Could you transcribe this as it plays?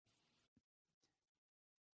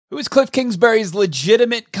Who is Cliff Kingsbury's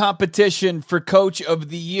legitimate competition for Coach of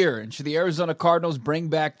the Year? And should the Arizona Cardinals bring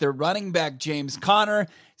back their running back, James Conner?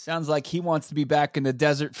 Sounds like he wants to be back in the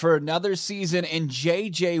desert for another season. And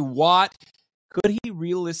J.J. Watt, could he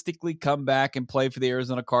realistically come back and play for the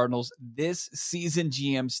Arizona Cardinals this season?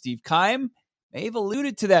 GM Steve Keim may have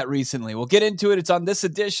alluded to that recently. We'll get into it. It's on this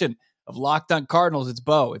edition of Locked on Cardinals. It's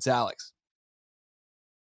Bo. It's Alex.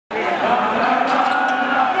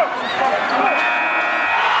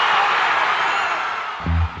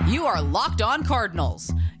 You are Locked on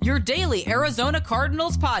Cardinals, your daily Arizona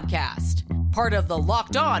Cardinals podcast. Part of the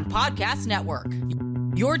Locked on Podcast Network,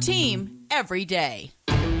 your team every day.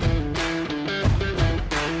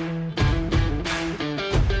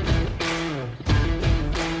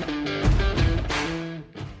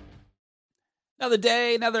 Another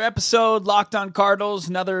day, another episode, Locked on Cardinals,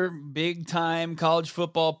 another big-time college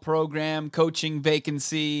football program, coaching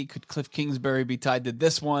vacancy. Could Cliff Kingsbury be tied to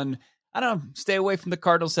this one? I don't know. Stay away from the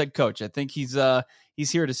Cardinals head coach. I think he's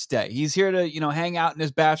here to stay. He's here to, hang out in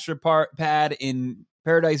his bachelor pad in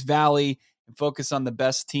Paradise Valley and focus on the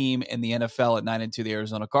best team in the NFL at 9-2, the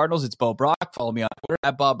Arizona Cardinals. It's Bo Brock. Follow me on Twitter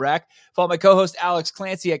at Bob Rack. Follow my co-host Alex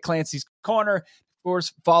Clancy at Clancy's Corner. Of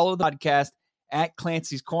course, follow the podcast at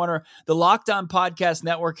Clancy's Corner. The Locked On Podcast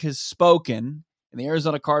Network has spoken, and the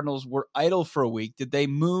Arizona Cardinals were idle for a week. Did they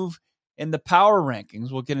move in the power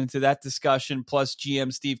rankings? We'll get into that discussion. Plus,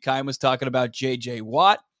 GM Steve Keim was talking about J.J.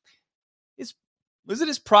 Watt. Was it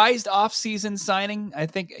his prized offseason signing? I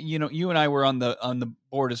think you and I were on the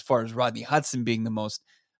board as far as Rodney Hudson being the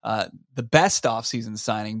best offseason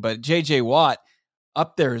signing, but J.J. Watt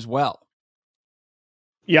up there as well.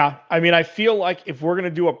 Yeah, I mean, I feel like if we're going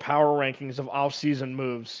to do a power rankings of offseason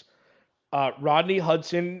moves, Rodney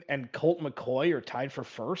Hudson and Colt McCoy are tied for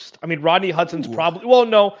first. I mean, Rodney Hudson's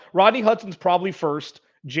Rodney Hudson's probably first.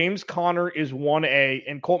 James Conner is 1A,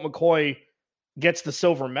 and Colt McCoy gets the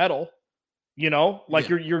silver medal.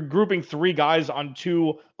 You're grouping three guys on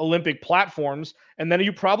two Olympic platforms, and then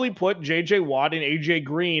you probably put J.J. Watt and A.J.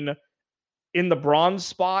 Green in the bronze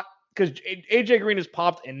spot because A.J. Green has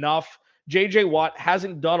popped enough. J.J. Watt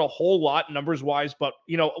hasn't done a whole lot numbers-wise, but,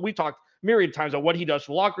 we talked myriad times about what he does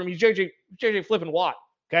for the locker room. He's J.J. flipping Watt,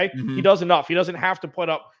 okay? Mm-hmm. He does enough. He doesn't have to put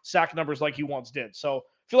up sack numbers like he once did. So I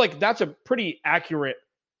feel like that's a pretty accurate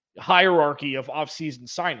hierarchy of offseason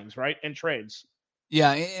signings, right, and trades.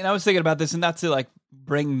 Yeah, and I was thinking about this, and not to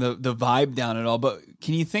bring the vibe down at all, but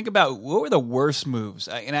can you think about what were the worst moves?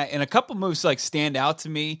 And a couple moves stand out to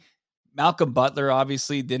me. Malcolm Butler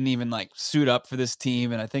obviously didn't even suit up for this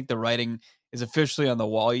team, and I think the writing is officially on the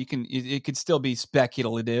wall. It could still be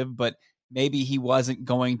speculative, but maybe he wasn't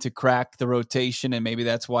going to crack the rotation, and maybe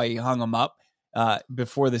that's why he hung him up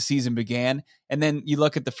before the season began. And then you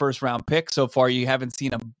look at the first round pick so far, you haven't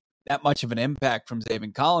seen that much of an impact from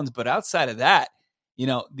Zaven Collins, but outside of that,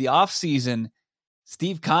 the offseason,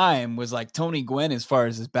 Steve Keim was like Tony Gwynn as far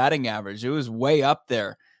as his batting average. It was way up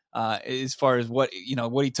there as far as what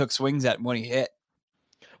he took swings at and what he hit.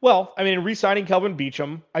 Well, I mean, re-signing Kelvin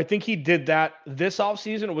Beachum, I think he did that this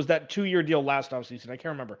offseason. It was that 2-year deal last offseason. I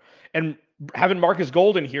can't remember. And having Marcus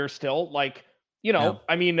Golden here still,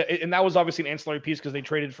 I mean, and that was obviously an ancillary piece because they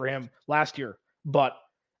traded for him last year. But,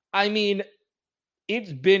 I mean,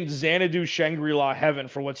 it's been Xanadu Shangri-La heaven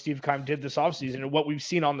for what Steve Keim did this offseason and what we've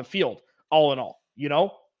seen on the field, all in all.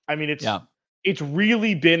 I mean, it's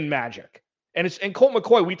really been magic. And Colt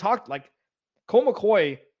McCoy, we talked Colt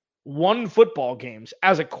McCoy won football games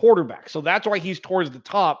as a quarterback. So that's why he's towards the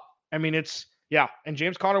top. I mean, and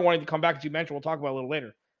James Conner wanting to come back, as you mentioned, we'll talk about a little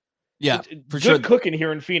later. Yeah, for sure. Good cooking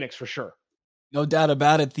here in Phoenix, for sure. No doubt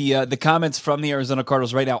about it. The comments from the Arizona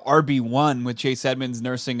Cardinals right now, RB1 with Chase Edmonds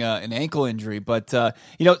nursing an ankle injury. But,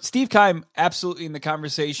 Steve Keim absolutely in the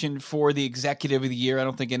conversation for the executive of the year. I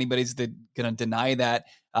don't think anybody's going to deny that.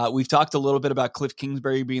 We've talked a little bit about Cliff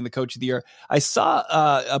Kingsbury being the coach of the year. I saw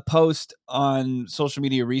a post on social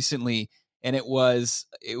media recently, and it was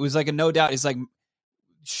like a no doubt. It's like,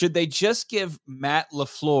 should they just give Matt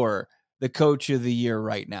LaFleur the coach of the year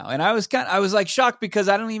right now? And I was shocked because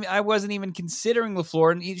I wasn't even considering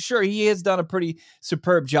LaFleur. And he has done a pretty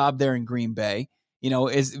superb job there in Green Bay.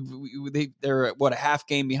 They're a half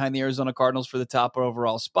game behind the Arizona Cardinals for the top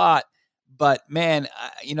overall spot. But man,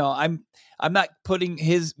 I'm not putting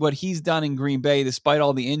what he's done in Green Bay, despite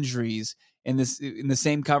all the injuries, in the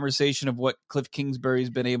same conversation of what Cliff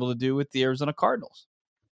Kingsbury's been able to do with the Arizona Cardinals.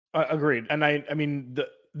 Agreed. And I mean,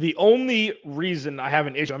 the only reason I have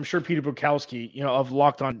an issue, I'm sure Peter Bukowski, of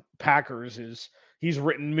Locked On Packers, is he's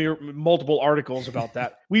written multiple articles about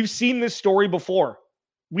that. We've seen this story before.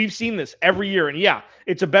 We've seen this every year. And yeah,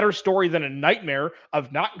 it's a better story than a nightmare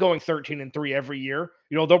of not going 13-3 every year.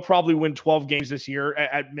 They'll probably win 12 games this year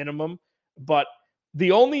at minimum. But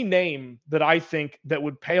the only name that I think that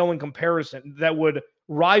would pale in comparison, that would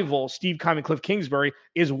rival Steve Keim and Cliff Kingsbury,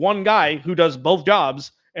 is one guy who does both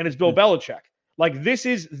jobs, and it's Bill Belichick. Like, this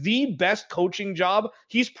is the best coaching job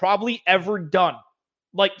he's probably ever done.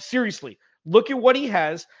 Like, seriously, look at what he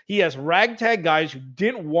has. He has ragtag guys who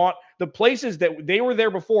didn't want the places that they were there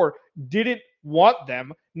before, didn't want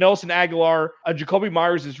them. Nelson Aguilar, Jacoby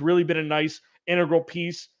Myers has really been a nice integral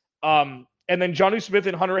piece. And then Jonnu Smith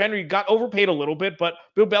and Hunter Henry got overpaid a little bit, but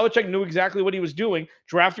Bill Belichick knew exactly what he was doing,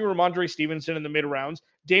 drafting Ramondre Stevenson in the mid rounds.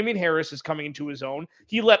 Damian Harris is coming into his own.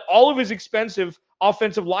 He let all of his expensive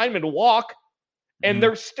offensive linemen walk, and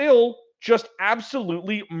they're still just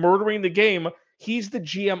absolutely murdering the game. He's the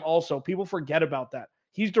GM also. People forget about that.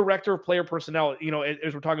 He's director of player personnel,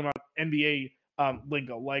 as we're talking about NBA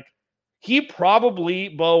lingo. Like, he probably,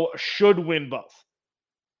 Bo, should win both.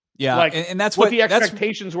 Yeah, like, and that's what the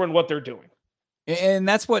expectations were and what they're doing. And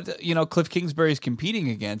that's what, Cliff Kingsbury is competing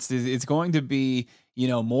against. It's going to be,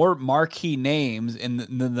 more marquee names and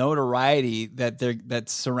the notoriety that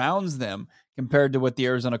surrounds them compared to what the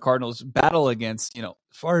Arizona Cardinals battle against, as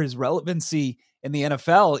far as relevancy in the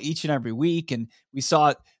NFL each and every week. And we saw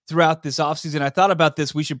it throughout this offseason. I thought about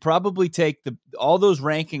this. We should probably take all those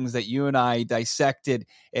rankings that you and I dissected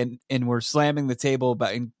and we're slamming the table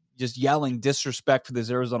about and just yelling disrespect for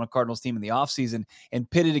this Arizona Cardinals team in the offseason and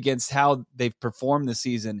pit it against how they've performed this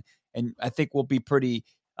season. And I think we'll be pretty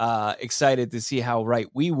excited to see how right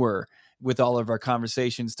we were with all of our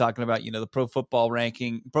conversations talking about, the Pro Football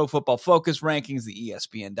Focus rankings, the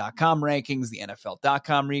ESPN.com rankings, the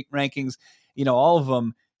NFL.com rankings, all of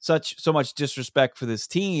them, so much disrespect for this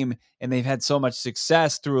team. And they've had so much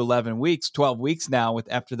success through 12 weeks now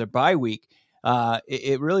after their bye week.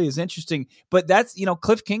 It really is interesting, but that's,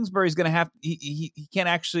 Cliff Kingsbury is going to have, he can't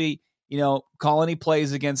actually, call any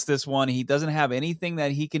plays against this one. He doesn't have anything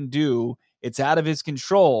that he can do. It's out of his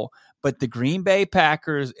control, but the Green Bay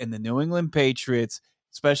Packers and the New England Patriots,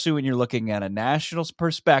 especially when you're looking at a national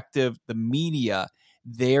perspective, the media,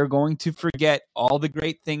 they're going to forget all the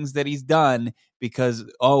great things that he's done because,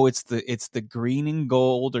 it's the green and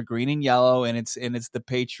gold or green and yellow. And it's the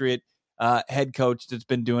Patriot head coach that's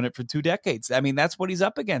been doing it for 2 decades. I mean, that's what he's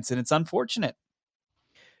up against, and it's unfortunate.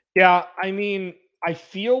 Yeah, I mean, I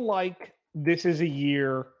feel like this is a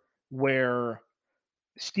year where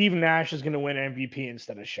Steve Nash is going to win MVP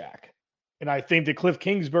instead of Shaq. And I think that Cliff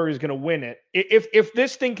Kingsbury is going to win it. If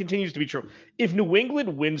this thing continues to be true, if New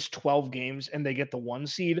England wins 12 games and they get the 1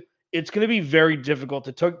 seed, it's going to be very difficult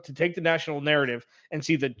to take the national narrative and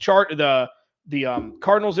see the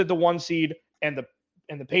Cardinals at the 1 seed and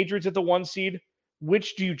the Patriots at the 1 seed.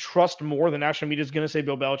 Which do you trust more? The national media is going to say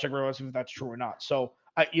Bill Belichick, regardless if that's true or not. So,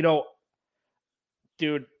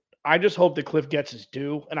 dude, I just hope that Cliff gets his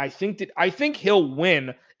due, and I think he'll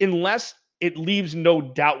win unless it leaves no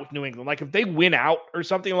doubt with New England. Like, if they win out or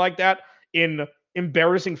something like that in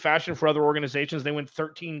embarrassing fashion for other organizations, they win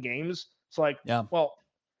 13 games. It's like, well,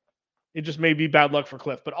 it just may be bad luck for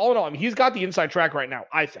Cliff. But all in all, I mean, he's got the inside track right now,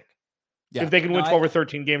 I think. Yeah. If they can win 12 or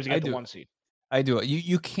 13 games and get the 1 seed. I do it.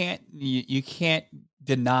 You can't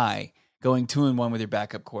deny going 2-1 with your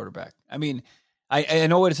backup quarterback. I mean, I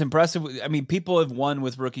know what it's impressive. I mean, people have won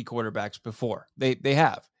with rookie quarterbacks before. They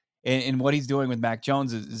have. And what he's doing with Mac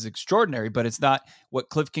Jones is extraordinary, but it's not what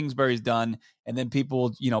Cliff Kingsbury's done. And then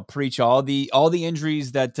people, preach all the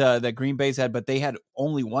injuries that Green Bay's had, but they had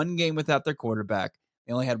only 1 game without their quarterback.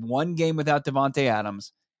 They only had 1 game without Devontae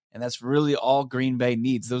Adams. And that's really all Green Bay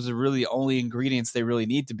needs. Those are really the only ingredients they really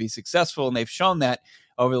need to be successful. And they've shown that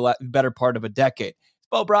over the better part of a decade.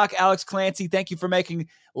 Bo Brock, Alex Clancy, thank you for making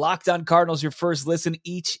Locked On Cardinals your first listen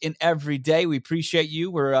each and every day. We appreciate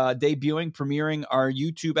you. We're premiering our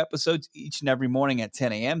YouTube episodes each and every morning at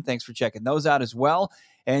 10 a.m. Thanks for checking those out as well.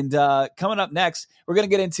 And coming up next, we're going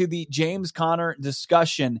to get into the James Conner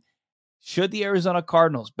discussion. Should the Arizona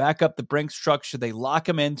Cardinals back up the Brinks truck? Should they lock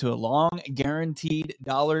him into a long guaranteed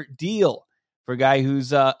dollar deal for a guy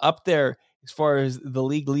who's up there as far as the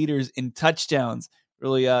league leaders in touchdowns?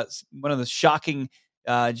 Really one of the shocking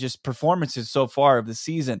just performances so far of the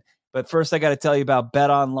season. But first, I got to tell you about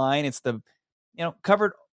Bet Online. It's the,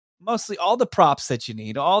 covered mostly all the props that you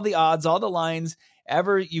need, all the odds, all the lines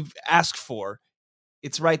ever you've asked for.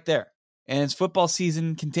 It's right there. And as football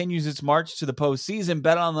season continues its march to the postseason,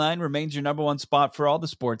 BetOnline remains your number one spot for all the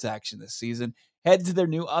sports action this season. Head to their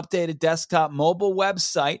new updated desktop mobile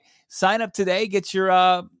website. Sign up today. Get your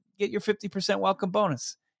 50% welcome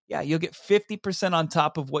bonus. Yeah, you'll get 50% on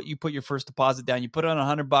top of what you put your first deposit down. You put on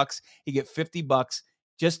 $100, you get $50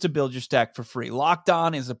 just to build your stack for free. Locked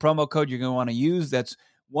On is the promo code you're going to want to use. That's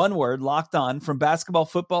one word, Locked On. From basketball,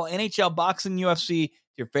 football, NHL, boxing, UFC, to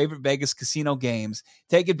your favorite Vegas casino games.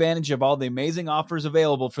 Take advantage of all the amazing offers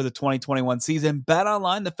available for the 2021 season. Bet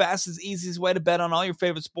online, the fastest, easiest way to bet on all your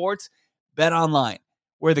favorite sports. Bet online,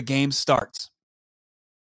 where the game starts.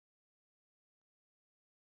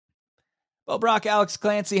 Well, Brock, Alex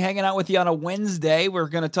Clancy hanging out with you on a Wednesday. We're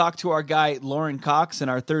going to talk to our guy, Lauren Cox, in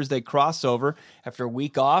our Thursday crossover. After a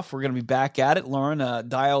week off, we're going to be back at it. Lauren,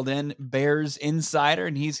 dialed in Bears insider,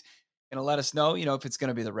 and he's going to let us know, if it's going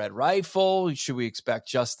to be the Red Rifle. Should we expect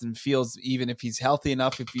Justin Fields, even if he's healthy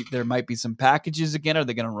enough, there might be some packages again? Are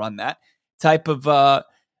they going to run that type of,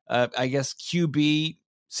 QB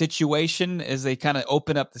situation as they kind of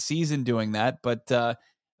open up the season doing that? But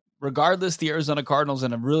regardless, the Arizona Cardinals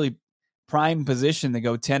in a really prime position to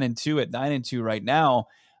go 10-2 at 9-2 right now.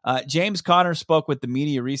 James Conner spoke with the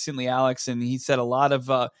media recently, Alex, and he said a lot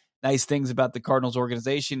of nice things about the Cardinals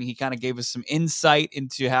organization. He kind of gave us some insight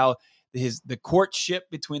into how the courtship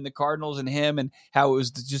between the Cardinals and him, and how it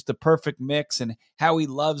was just the perfect mix, and how he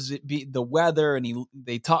loves the weather. And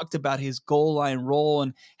they talked about his goal line role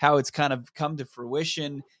and how it's kind of come to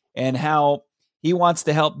fruition, and how he wants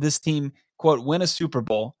to help this team, quote, win a Super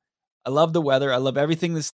Bowl. I love the weather. I love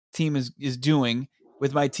everything this team is doing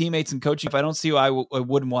with my teammates and coaching. If I don't see why I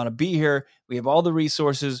wouldn't want to be here. We have all the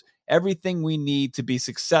resources, everything we need to be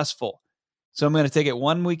successful. So I'm going to take it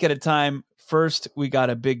 1 week at a time. First, we got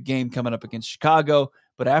a big game coming up against Chicago.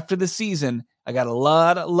 But after the season, I got a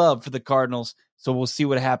lot of love for the Cardinals. So we'll see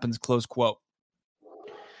what happens, close quote.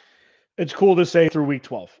 It's cool to say through week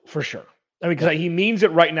 12, for sure. I mean, because he means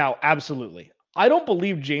it right now, absolutely. I don't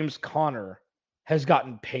believe James Conner has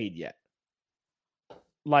gotten paid yet.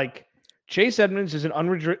 Like, Chase Edmonds is an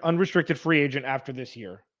unrestricted free agent after this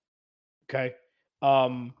year. Okay.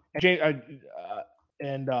 Chase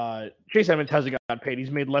Edmonds hasn't gotten paid.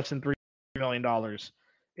 He's made less than $3 million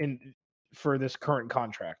for this current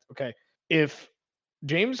contract. Okay. If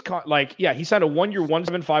James, he signed a 1 year,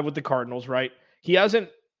 175 with the Cardinals, right? He hasn't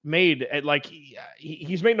made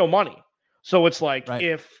he's made no money. So it's like, right,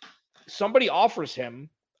 if somebody offers him,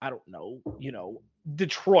 I don't know,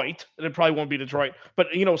 Detroit, and it probably won't be Detroit, but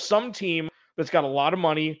some team that's got a lot of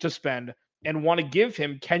money to spend and want to give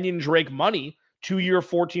him Kenyon Drake money, 2 year,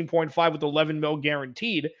 14.5 with 11 mil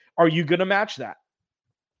guaranteed. Are you going to match that?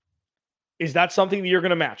 Is that something that you're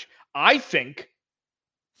going to match? I think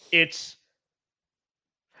you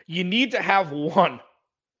need to have one.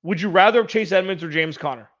 Would you rather have Chase Edmonds or James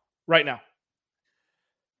Conner right now?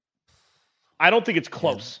 I don't think it's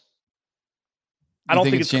close. I don't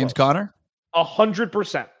think it's James Conner.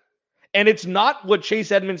 100%. And it's not what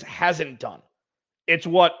Chase Edmonds hasn't done. It's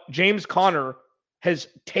what James Conner has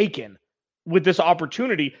taken with this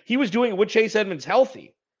opportunity. He was doing it with Chase Edmonds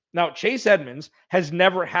healthy. Now, Chase Edmonds has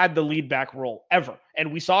never had the lead back role ever.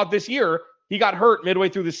 And we saw it this year. He got hurt midway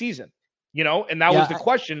through the season, and that was the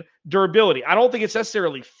question, durability. I don't think it's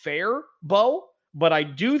necessarily fair, Bo, but I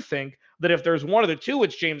do think that if there's one of the two,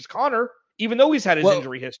 it's James Conner, even though he's had his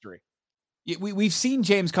injury history. We've seen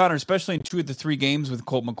James Conner, especially in 2 of the 3 games with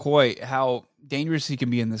Colt McCoy, how dangerous he can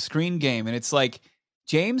be in the screen game. And it's like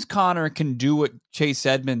James Conner can do what Chase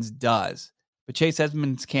Edmonds does, but Chase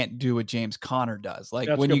Edmonds can't do what James Conner does. Like,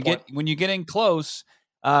 when you get in close,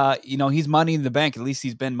 he's money in the bank. At least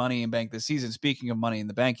he's been money in the bank this season. Speaking of money in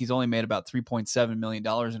the bank, he's only made about $3.7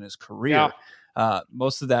 million in his career. Yeah.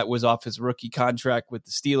 Most of that was off his rookie contract with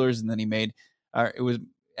the Steelers, and then he made it was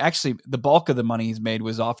actually the bulk of the money he's made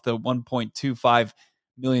was off the $1.25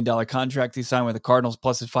 million contract he signed with the Cardinals,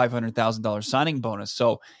 plus his $500,000 signing bonus.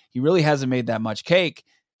 So he really hasn't made that much cake.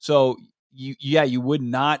 So you would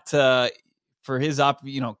not for his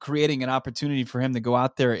creating an opportunity for him to go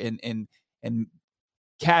out there and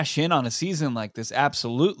cash in on a season like this.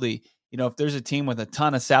 Absolutely. If there's a team with a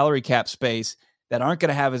ton of salary cap space that aren't going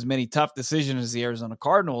to have as many tough decisions as the Arizona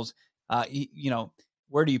Cardinals,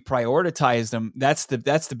 where do you prioritize them? That's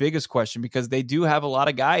the biggest question, because they do have a lot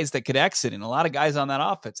of guys that could exit and a lot of guys on that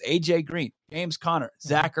offense. AJ Green, James Conner,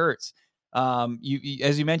 Zach Ertz.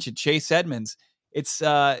 As you mentioned, Chase Edmonds. It's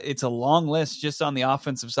a long list just on the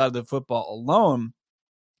offensive side of the football alone.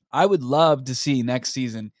 I would love to see next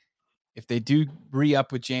season, if they do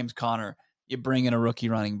re-up with James Conner, you bring in a rookie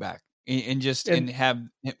running back and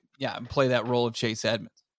play that role of Chase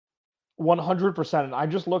Edmonds. 100%. And I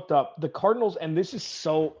just looked up the Cardinals, and this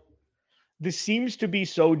seems to be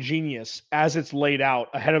so genius as it's laid out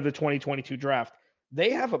ahead of the 2022 draft.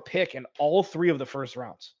 They have a pick in all 3 of the first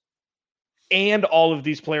rounds and all of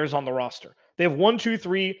these players on the roster. They have 1, 2,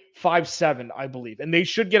 3, 5, 7, I believe, and they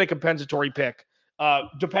should get a compensatory pick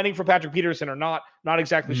depending for Patrick Peterson or not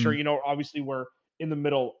exactly sure. Mhm. Obviously we're in the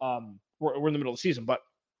middle. We're in the middle of the season, but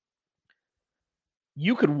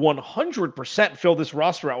you could 100% fill this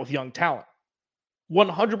roster out with young talent.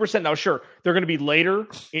 100%. Now, sure, they're going to be later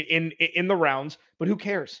in the rounds, but who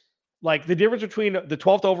cares? Like, the difference between the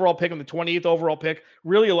 12th overall pick and the 28th overall pick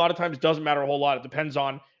really a lot of times doesn't matter a whole lot. It depends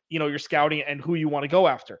on, your scouting and who you want to go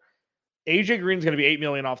after. AJ Green's going to be $8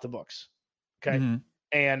 million off the books. Okay. Mhm.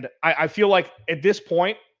 And I feel like at this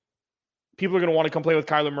point, people are going to want to come play with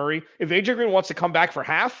Kyler Murray. If AJ Green wants to come back for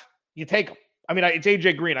half, you take him. I mean, it's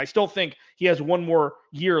AJ Green. I still think he has one more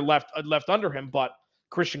year left under him, but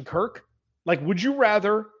Christian Kirk, like, would you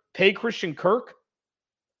rather pay Christian Kirk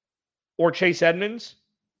or Chase Edmonds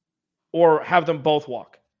or have them both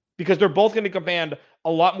walk? Because they're both going to command a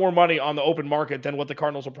lot more money on the open market than what the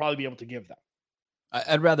Cardinals will probably be able to give them.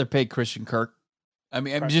 I'd rather pay Christian Kirk. I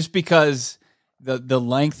mean, Right. just because the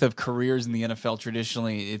length of careers in the NFL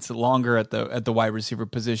traditionally, it's longer at the wide receiver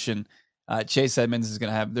position. Chase Edmonds is going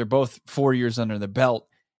to have. They're both 4 years under the belt,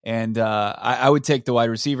 and I would take the wide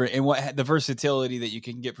receiver and what the versatility that you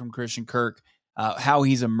can get from Christian Kirk, how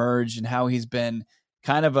he's emerged and how he's been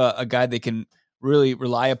kind of a guy they can really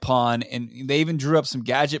rely upon. And they even drew up some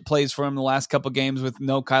gadget plays for him the last couple of games with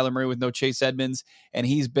no Kyler Murray, with no Chase Edmonds, and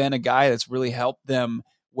he's been a guy that's really helped them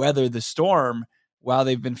weather the storm while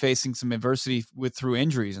they've been facing some adversity through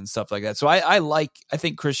injuries and stuff like that. So I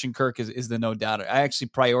think Christian Kirk is the no doubt. I actually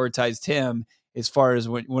prioritized him as far as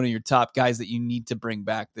one of your top guys that you need to bring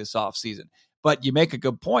back this offseason. But you make a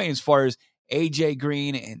good point as far as AJ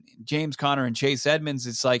Green and James Conner and Chase Edmonds.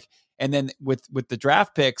 It's like, and then with the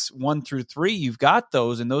draft picks 1 through 3, you've got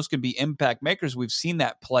those, and those can be impact makers. We've seen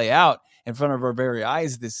that play out in front of our very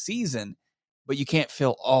eyes this season, but you can't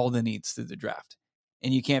fill all the needs through the draft.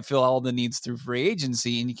 And you can't fill all the needs through free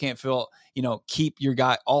agency, and you can't keep your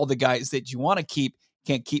guy, all the guys that you want to keep,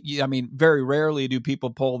 can't keep you. I mean, very rarely do people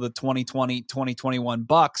pull the 2020, 2021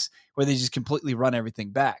 Bucks where they just completely run everything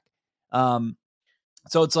back.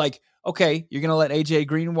 So it's like, okay, you're going to let AJ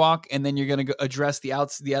Green walk, and then you're going to address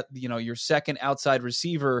your second outside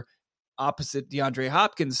receiver opposite DeAndre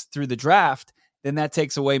Hopkins through the draft. Then that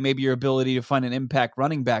takes away maybe your ability to find an impact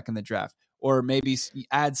running back in the draft, or maybe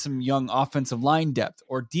add some young offensive line depth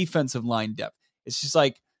or defensive line depth. It's just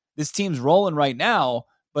like this team's rolling right now,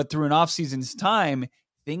 but through an offseason's time,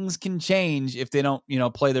 things can change if they don't,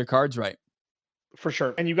 play their cards right. For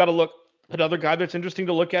sure. And you got to look. Another guy that's interesting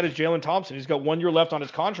to look at is Jalen Thompson. He's got 1 year left on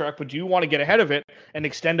his contract, but do you want to get ahead of it and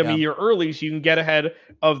extend him a year early so you can get ahead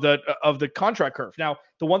of the contract curve? Now,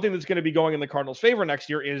 the one thing that's going to be going in the Cardinals' favor next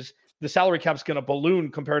year is the salary cap's going to balloon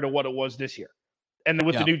compared to what it was this year. And then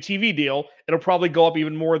with the new TV deal, it'll probably go up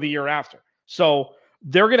even more the year after. So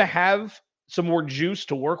they're going to have some more juice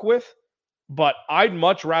to work with, but I'd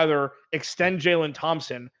much rather extend Jalen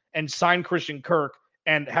Thompson and sign Christian Kirk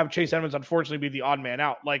and have Chase Edmonds unfortunately be the odd man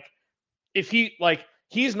out. Like, if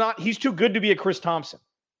he's too good to be a Chris Thompson.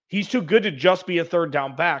 He's too good to just be a third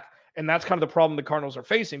down back. And that's kind of the problem the Cardinals are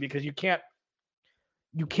facing, because you can't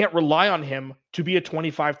rely on him to be a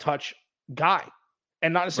 25 touch guy.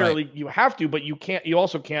 And not necessarily you have to, but you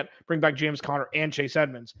also can't bring back James Conner and Chase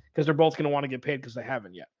Edmonds, because they're both going to want to get paid because they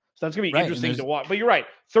haven't yet. So that's going to be interesting to watch. But you're right.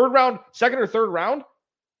 Second or third round,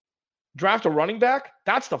 draft a running back.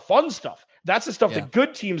 That's the fun stuff. That's the stuff that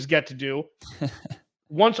good teams get to do.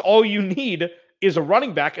 Once all you need is a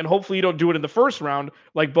running back, and hopefully you don't do it in the first round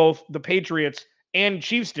like both the Patriots and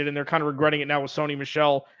Chiefs did, and they're kind of regretting it now with Sony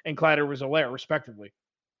Michel and Clyde Edwards-Helaire, respectively.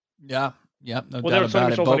 Yeah, no doubt about it. Sony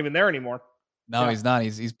Michel's not even there anymore. No, he's not.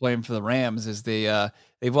 He's playing for the Rams as they've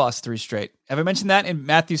lost 3 straight. Have I mentioned that? And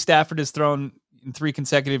Matthew Stafford has thrown in 3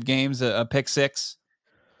 consecutive games a pick 6.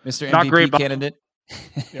 Mr. Not MVP great, candidate.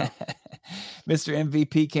 Yeah. Mr.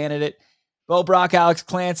 MVP candidate. Bo Brock, Alex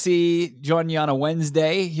Clancy, join you on a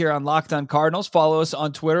Wednesday here on Locked On Cardinals. Follow us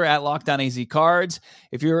on Twitter at LockedOnAZCards.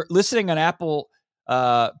 If you're listening on Apple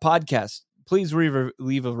Podcasts, please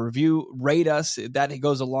leave a review, rate us. That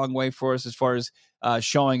goes a long way for us as far as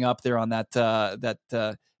showing up there on that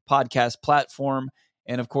podcast platform.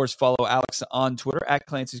 And of course, follow Alex on Twitter at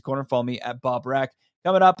Clancy's Corner. Follow me at Bob Rack.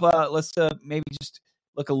 Coming up, let's maybe just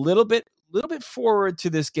look a little bit forward to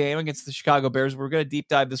this game against the Chicago Bears. We're going to deep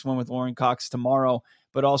dive this one with Lauren Cox tomorrow,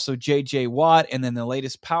 but also J.J. Watt, and then the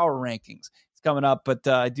latest power rankings. It's coming up, but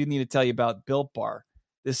I do need to tell you about Built Bar.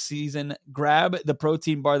 This season, grab the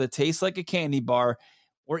protein bar that tastes like a candy bar,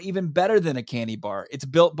 or even better than a candy bar. It's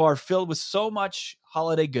Built Bar filled with so much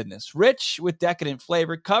holiday goodness, rich with decadent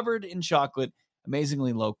flavor, covered in chocolate,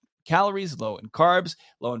 amazingly low calories, low in carbs,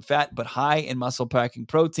 low in fat, but high in muscle packing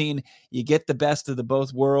protein. You get the best of the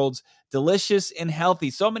both worlds. Delicious and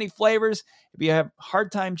healthy. So many flavors. If you have a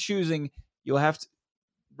hard time choosing, you'll have to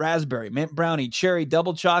raspberry, mint brownie, cherry,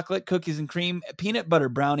 double chocolate, cookies and cream, peanut butter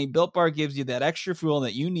brownie. Built Bar gives you that extra fuel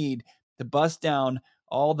that you need to bust down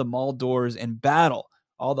all the mall doors and battle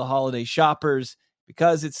all the holiday shoppers.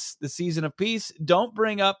 Because it's the season of peace, don't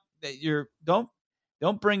bring up your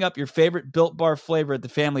favorite Built Bar flavor at the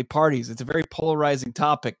family parties. It's a very polarizing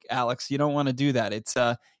topic, Alex. You don't want to do that. It's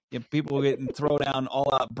people get and throw down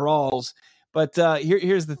all out brawls. But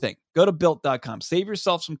here's the thing. Go to Built.com. Save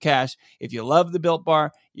yourself some cash. If you love the Built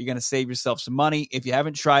Bar, you're going to save yourself some money. If you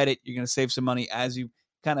haven't tried it, you're going to save some money as you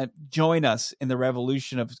kind of join us in the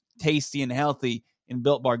revolution of tasty and healthy in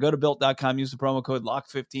Built Bar. Go to Built.com. Use the promo code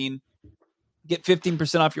LOCK15. Get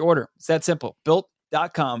 15% off your order. It's that simple.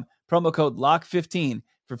 Built.com. Promo code LOCK15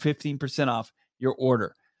 for 15% off your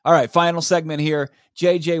order. All right, final segment here.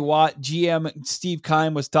 J.J. Watt, GM Steve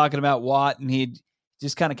Keim was talking about Watt, and he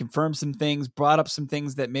just kind of confirmed some things, brought up some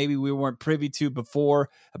things that maybe we weren't privy to before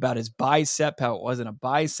about his bicep, how it wasn't a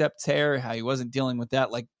bicep tear, how he wasn't dealing with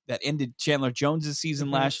that, like that ended Chandler Jones's season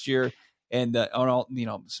last year, and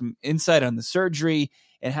some insight on the surgery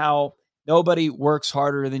and how nobody works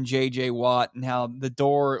harder than J.J. Watt and how the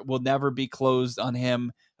door will never be closed on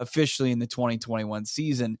him officially in the 2021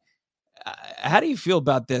 season. How do you feel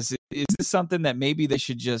about this? Is this something that maybe they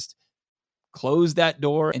should just close that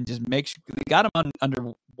door and just make sure they got him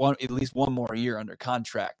under at least one more year under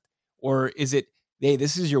contract? Or is it, hey,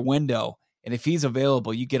 this is your window, and if he's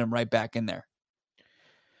available, you get him right back in there?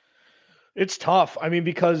 It's tough. I mean,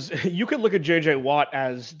 because you could look at J.J. Watt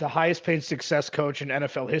as the highest paid success coach in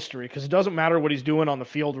NFL history, because it doesn't matter what he's doing on the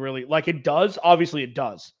field, really. Like, it does. Obviously, it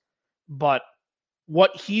does. But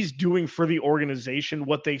what he's doing for the organization,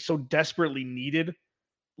 what they so desperately needed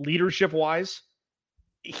leadership-wise,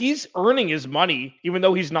 he's earning his money even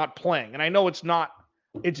though he's not playing. And I know it's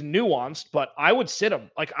nuanced, but I would sit him.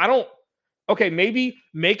 Like, maybe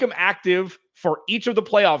make him active for each of the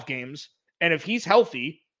playoff games. And if he's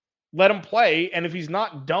healthy, let him play. And if he's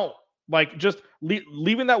not, don't. Like, just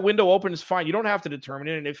leaving that window open is fine. You don't have to determine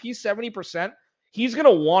it. And if he's 70%, he's going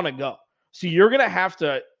to want to go. So you're going to have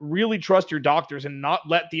to really trust your doctors and not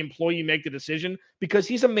let the employee make the decision, because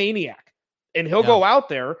he's a maniac. And he'll go out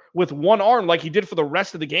there with one arm like he did for the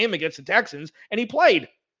rest of the game against the Texans, and he played.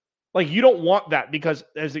 Like, you don't want that, because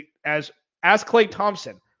as Klay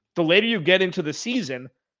Thompson, the later you get into the season,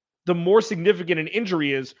 the more significant an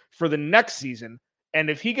injury is for the next season. And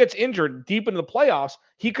if he gets injured deep into the playoffs,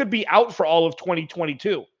 he could be out for all of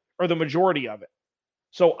 2022 or the majority of it.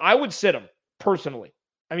 So I would sit him personally.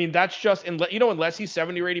 I mean, that's just, unless he's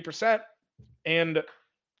 70 or 80%, and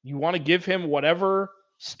you want to give him whatever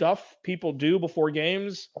stuff people do before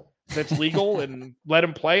games that's legal and let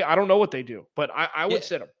him play. I don't know what they do, but I would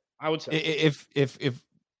sit him. I would sit him. If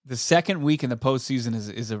the second week in the postseason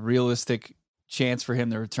is a realistic chance for him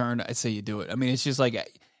to return, I say you do it. I mean, it's just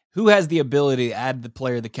like, who has the ability to add the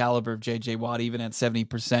player the caliber of J.J. Watt, even at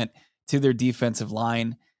 70%, to their defensive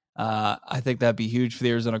line? I think that'd be huge for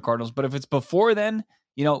the Arizona Cardinals. But if it's before then,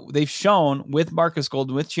 they've shown with Marcus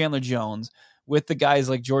Golden, with Chandler Jones, with the guys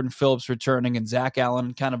like Jordan Phillips returning and Zach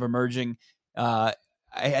Allen kind of emerging, I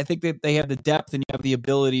think that they have the depth and you have the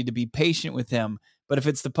ability to be patient with him. But if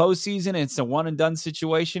it's the postseason and it's a one and done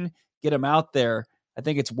situation, get him out there. I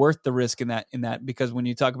think it's worth the risk in that, because when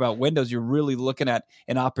you talk about windows, you're really looking at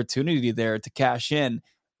an opportunity there to cash in.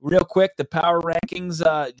 Real quick, the power rankings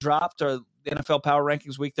dropped, or the NFL Power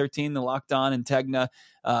Rankings Week 13, the Locked On and Tegna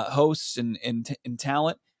hosts and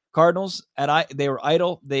talent. Cardinals, they were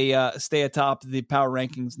idle. They stay atop the power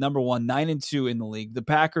rankings, number 1, 9-2 in the league. The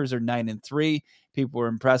Packers are 9-3. People were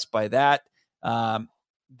impressed by that.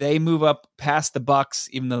 They move up past the Bucs,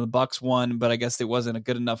 even though the Bucs won, but I guess it wasn't a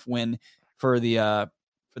good enough win for the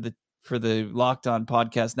Locked On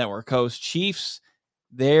Podcast Network host. Chiefs,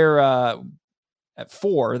 they're at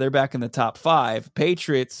 4. They're back in the top 5.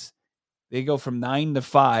 Patriots, they go from 9 to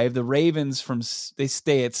 5. The Ravens they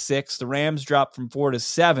stay at 6. The Rams drop from 4 to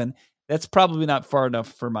 7. That's probably not far enough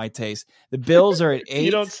for my taste. The Bills are at 8.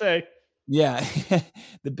 You don't say. Yeah.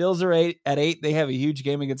 The Bills are at 8. They have a huge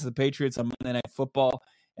game against the Patriots on Monday Night Football.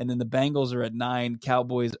 And then the Bengals are at 9.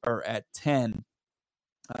 Cowboys are at 10.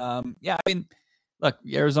 I mean, look,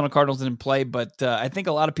 Arizona Cardinals didn't play, but I think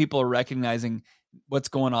a lot of people are recognizing what's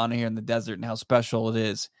going on here in the desert and how special it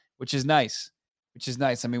is, which is nice.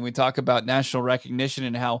 I mean, we talk about national recognition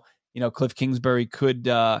and how, Cliff Kingsbury could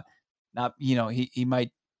not, he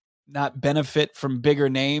might not benefit from bigger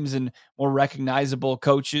names and more recognizable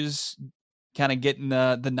coaches kind of getting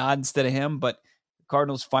the nod instead of him. But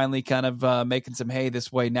Cardinals finally kind of making some hay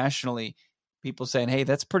this way nationally. People saying, hey,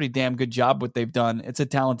 that's pretty damn good job what they've done. It's a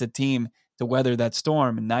talented team to weather that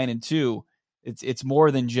storm. And 9-2, it's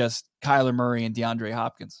more than just Kyler Murray and DeAndre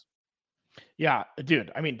Hopkins. Yeah,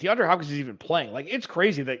 dude. I mean, DeAndre Hopkins is even playing. Like, it's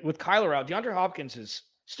crazy that with Kyler out, DeAndre Hopkins is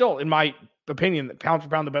still, in my opinion, pound for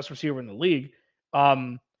pound the best receiver in the league.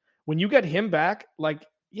 When you get him back, like,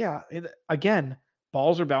 yeah, again,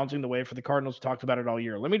 balls are bouncing the way for the Cardinals. We talked about it all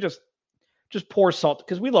year. Let me just pour salt,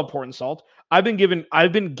 because we love pouring salt. I've been giving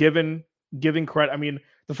credit. I mean,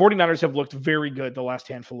 the 49ers have looked very good the last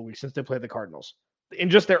handful of weeks since they played the Cardinals in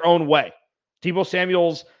just their own way. Deebo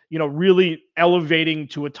Samuel's, really elevating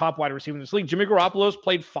to a top wide receiver in this league. Jimmy Garoppolo's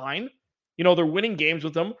played fine. They're winning games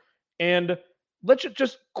with them. And let's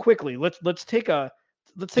just quickly, let's take a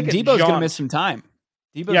Deebo's going to miss some time.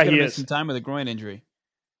 Deebo's going to miss some time with a groin injury.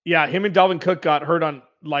 Yeah, him and Dalvin Cook got hurt on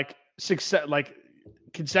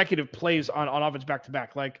consecutive plays on offense back to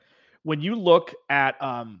back. Like, when you look at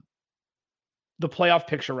the playoff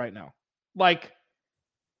picture right now, like,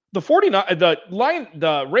 the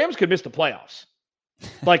Rams could miss the playoffs.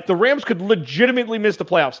 Like, the Rams could legitimately miss the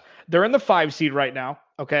playoffs. They're in the 5 seed right now.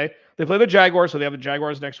 Okay. They play the Jaguars, so they have the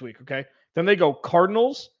Jaguars next week. Okay. Then they go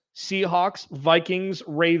Cardinals, Seahawks, Vikings,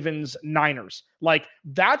 Ravens, Niners. Like,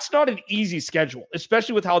 that's not an easy schedule,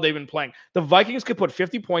 especially with how they've been playing. The Vikings could put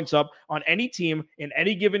 50 points up on any team in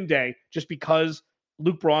any given day just because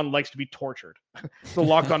Luke Braun likes to be tortured. The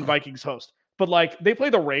Locked On Vikings host. But, like, they play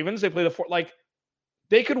the Ravens, they play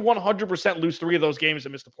they could 100% lose 3 of those games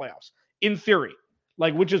and miss the playoffs, in theory.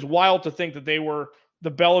 Like, which is wild to think that they were the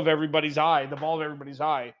ball of everybody's eye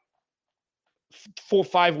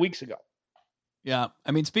 4-5 weeks ago. Yeah.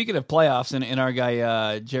 I mean, speaking of playoffs, and our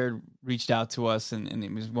guy, Jared, reached out to us and he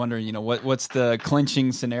was wondering, what's the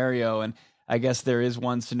clinching scenario? And I guess there is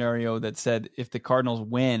one scenario that said if the Cardinals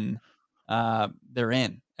win, they're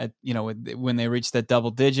in. When they reach that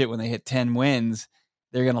double digit, when they hit 10 wins,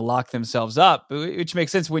 they're going to lock themselves up, which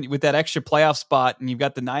makes sense with that extra playoff spot. And you've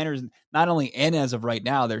got the Niners not only in as of right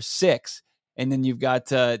now, they're 6. And then you've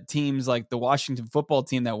got teams like the Washington football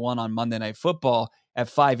team that won on Monday Night Football at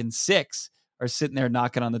 5 and 6 are sitting there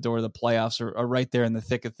knocking on the door of the playoffs or right there in the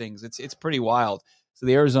thick of things. It's pretty wild. So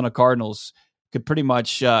the Arizona Cardinals could pretty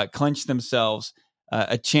much clinch themselves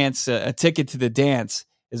a chance, a ticket to the dance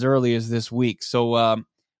as early as this week. So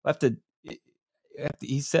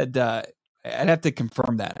he said, I'd have to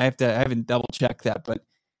confirm that. I haven't double checked that, but it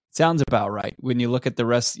sounds about right. When you look at the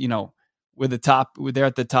rest, they're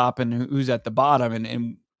at the top and who's at the bottom,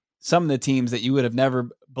 and some of the teams that you would have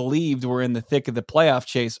never believed were in the thick of the playoff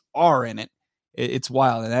chase are in it. It's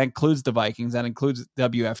wild. And that includes the Vikings. That includes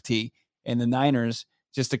WFT and the Niners.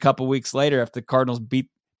 Just a couple weeks later, after the Cardinals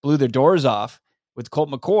blew their doors off with Colt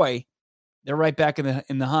McCoy, they're right back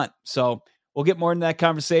in the hunt. So we'll get more into that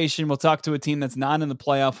conversation. We'll talk to a team that's not in the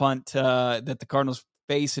playoff hunt that the Cardinals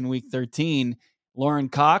face in Week 13. Lauren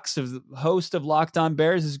Cox, the host of Locked On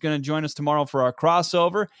Bears, is going to join us tomorrow for our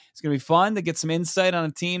crossover. It's going to be fun to get some insight on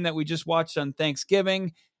a team that we just watched on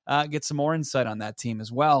Thanksgiving, get some more insight on that team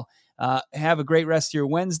as well. Have a great rest of your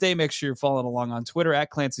Wednesday. Make sure you're following along on Twitter at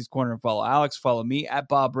Clancy's Corner and follow Alex. Follow me at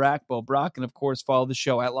Bob Brack, Bo Brock, and of course follow the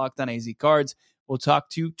show at Locked On AZ Cards. We'll talk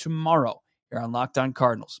to you tomorrow here on Locked On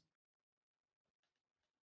Cardinals.